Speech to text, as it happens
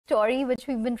story which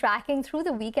we've been tracking through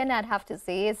the weekend, I'd have to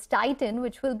say, is Titan,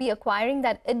 which will be acquiring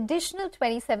that additional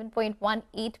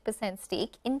 27.18%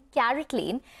 stake in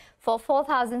CaratLane for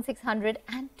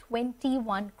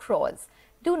 4,621 crores.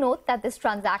 Do note that this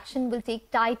transaction will take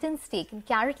Titan's stake in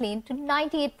CaratLane to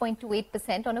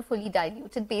 98.28% on a fully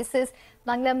diluted basis.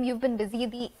 Mangalam, you've been busy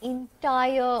the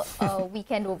entire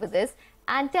weekend over this.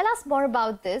 And tell us more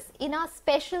about this in our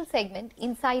special segment,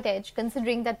 Inside Edge,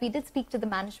 considering that we did speak to the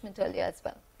management earlier as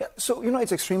well. Yeah, so,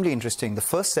 it's extremely interesting. The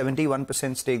first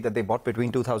 71% stake that they bought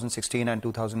between 2016 and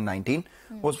 2019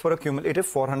 was for a cumulative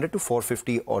 400 to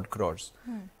 450 odd crores.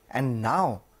 And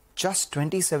now, just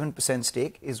 27%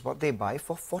 stake is what they buy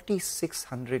for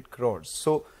 4,600 crores.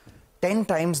 So 10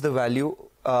 times the value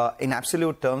in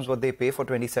absolute terms what they pay for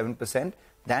 27%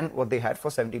 than what they had for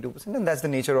 72%, and that's the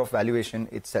nature of valuation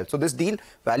itself. So this deal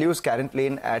values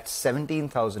CaratLane at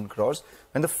 17,000 crores.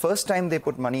 When the first time they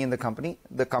put money in the company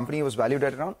was valued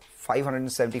at around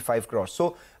 575 crores.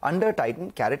 So under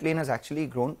Titan, CaratLane has actually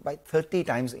grown by 30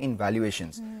 times in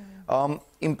valuations.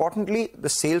 Importantly, the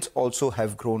sales also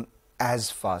have grown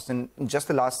as fast. And in just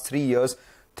the last 3 years,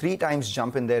 3 times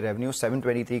jump in their revenue,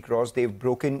 723 crores. They've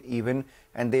broken even,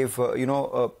 and they've,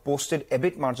 posted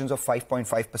EBIT margins of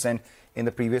 5.5% in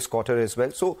the previous quarter as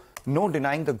well. So no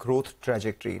denying the growth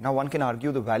trajectory. Now, one can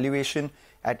argue the valuation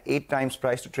at 8 times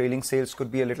price to trailing sales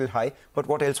could be a little high, but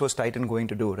what else was Titan going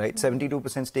to do, right?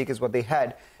 72% stake is what they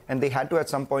had, and they had to at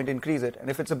some point increase it. And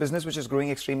if it's a business which is growing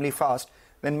extremely fast,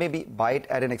 then maybe buy it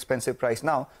at an expensive price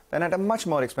now than at a much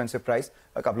more expensive price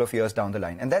a couple of years down the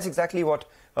line. And that's exactly what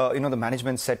the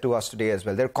management said to us today as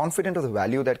well. They're confident of the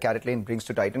value that CaratLane brings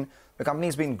to Titan. The company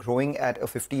has been growing at a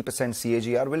 50%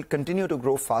 CAGR, will continue to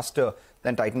grow faster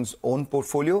than Titan's own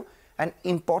portfolio. An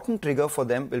important trigger for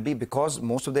them will be, because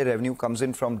most of their revenue comes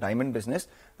in from diamond business,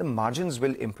 the margins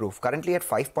will improve. Currently at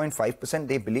 5.5%,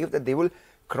 they believe that they will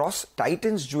cross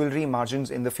Titan's jewelry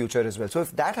margins in the future as well. So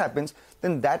if that happens,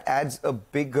 then that adds a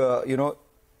big,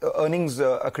 earnings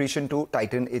accretion to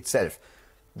Titan itself.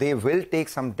 They will take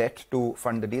some debt to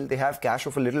fund the deal. They have cash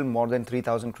of a little more than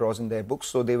 3,000 crores in their books,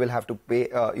 so they will have to pay,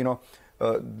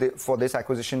 for this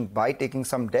acquisition by taking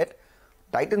some debt.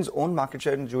 Titan's own market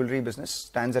share in jewelry business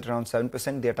stands at around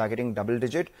 7%. They are targeting double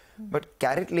digit. But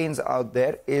CaratLane's out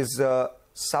there is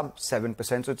sub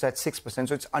 7%, so it's at 6%,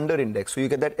 so it's under index. So you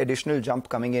get that additional jump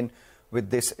coming in with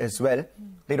this as well.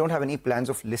 They don't have any plans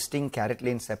of listing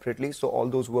CaratLane separately, so all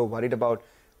those who are worried about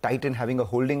Titan having a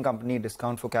holding company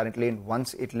discount for CaratLane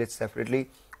once it lists separately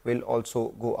will also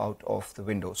go out of the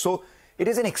window. So it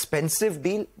is an expensive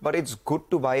deal, but it's good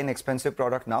to buy an expensive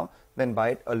product now than buy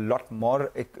it a lot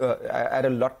more at a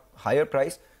lot higher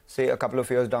price, say a couple of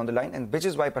years down the line, and which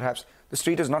is why perhaps the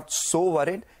street is not so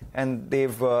worried and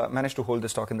they've managed to hold the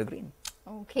stock in the green.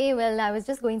 Okay, well, I was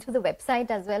just going through the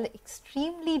website as well.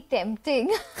 Extremely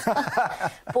tempting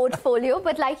portfolio.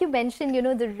 But like you mentioned,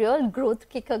 the real growth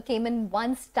kicker came in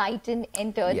once Titan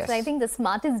entered. Yes. So I think the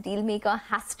smartest deal maker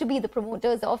has to be the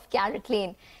promoters of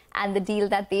CaratLane and the deal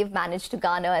that they've managed to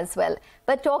garner as well.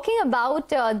 But talking about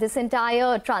this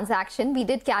entire transaction, we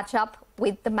did catch up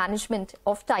with the management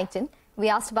of Titan. We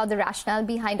asked about the rationale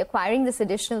behind acquiring this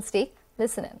additional stake.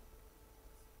 Listen in.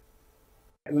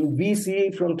 We see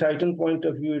from Titan point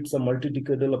of view, it's a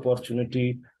multi-decadal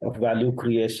opportunity of value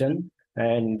creation.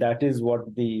 And that is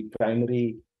what the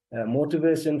primary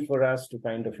motivation for us to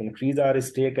kind of increase our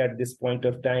stake at this point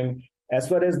of time. As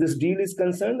far as this deal is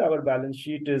concerned, our balance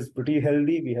sheet is pretty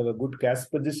healthy. We have a good cash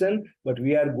position, but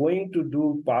we are going to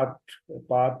do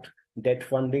part debt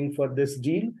funding for this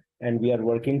deal. And we are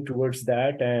working towards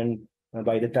that. And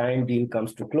by the time deal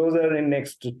comes to closure in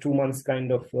next 2 months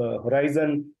kind of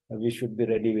horizon, we should be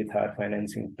ready with our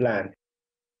financing plan.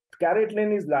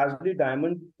 CaratLane is largely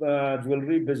diamond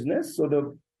jewelry business. So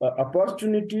the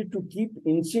opportunity to keep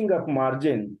inching up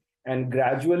margin and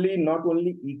gradually not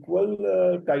only equal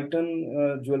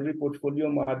Titan jewelry portfolio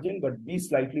margin, but be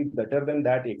slightly better than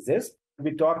that exists.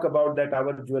 We talk about that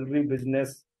our jewelry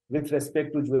business with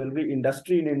respect to jewelry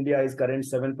industry in India is current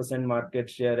 7% market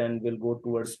share and will go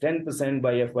towards 10%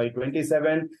 by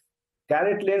FY27.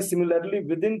 CaratLane similarly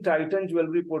within Titan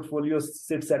jewelry portfolio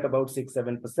sits at about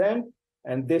 6-7%,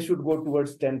 and they should go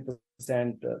towards 10%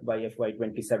 by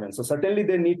FY27. So certainly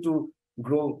they need to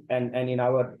grow, and in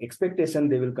our expectation,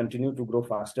 they will continue to grow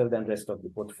faster than rest of the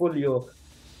portfolio.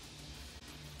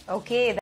 Okay.